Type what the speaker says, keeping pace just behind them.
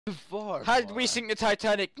Far, How did we sink the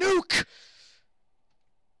Titanic? Nuke!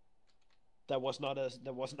 That was not a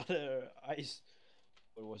ice.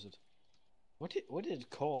 What was it? What did it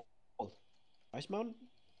call? Ice Mountain?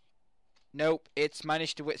 Nope, it's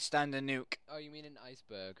managed to withstand a nuke. Oh, you mean an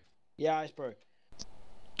iceberg? Yeah, iceberg.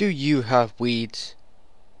 Do you have weeds?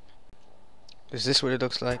 Is this what it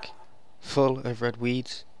looks like? Full of red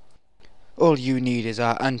weeds? All you need is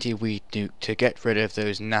our anti-weed nuke to get rid of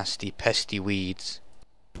those nasty pesty weeds.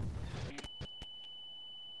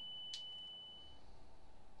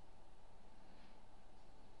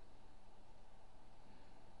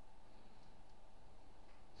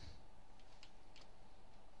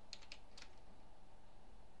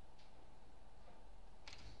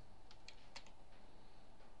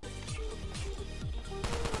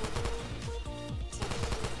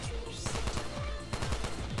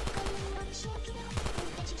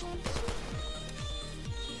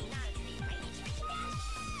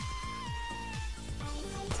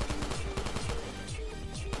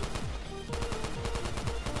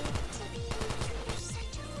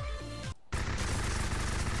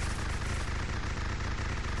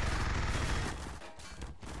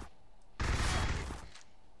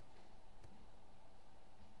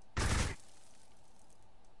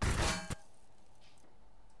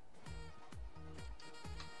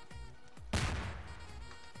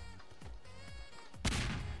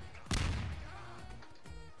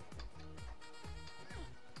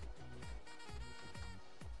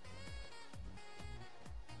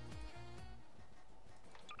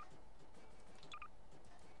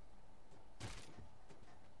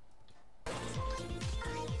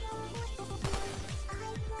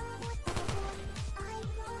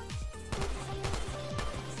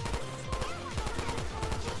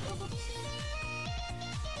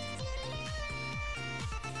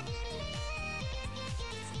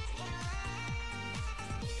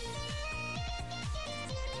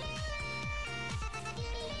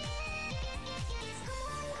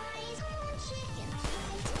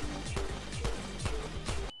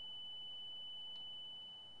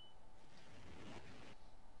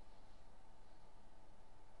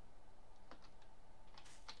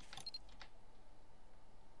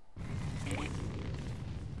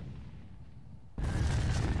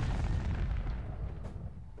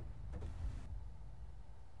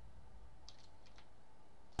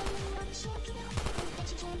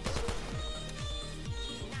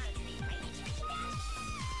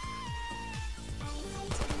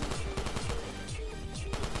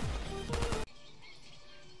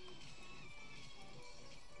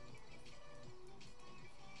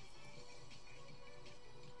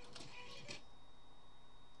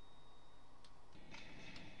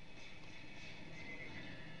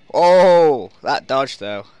 Oh, that dodge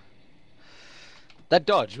though. That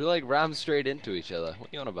dodge, we like rammed straight into each other. What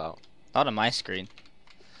are you on about? Not on my screen.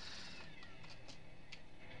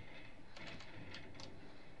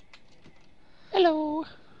 Hello.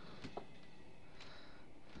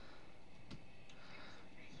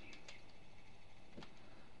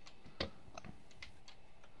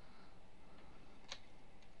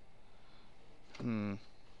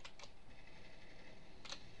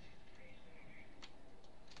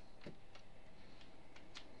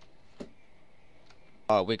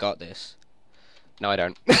 Oh, we got this. No, I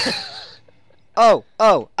don't. Oh,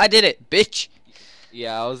 I did it, bitch!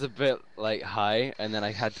 Yeah, I was a bit like high, and then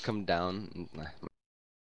I had to come down.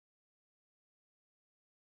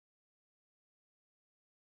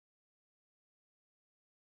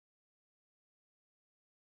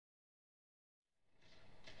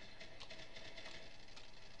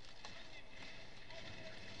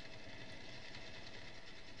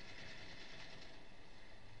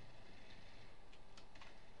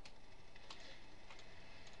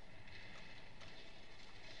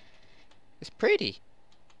 It's pretty.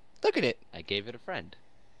 Look at it. I gave it a friend.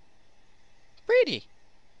 Pretty.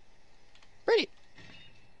 Pretty.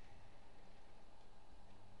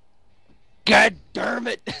 God damn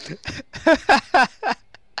it!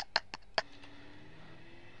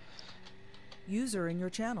 User in your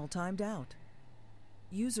channel timed out.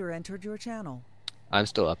 User entered your channel. I'm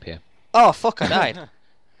still up here. Oh, fuck, I died.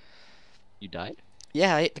 You died?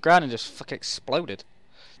 Yeah, I hit the ground and just fucking exploded.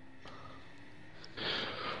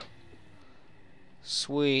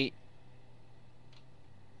 Sweet.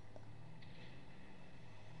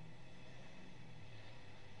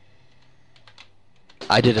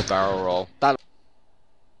 I did a barrel roll.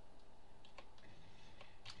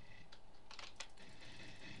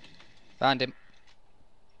 Found him.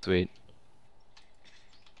 Sweet.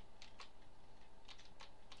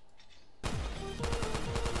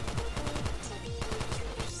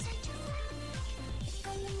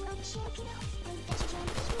 check it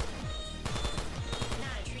out.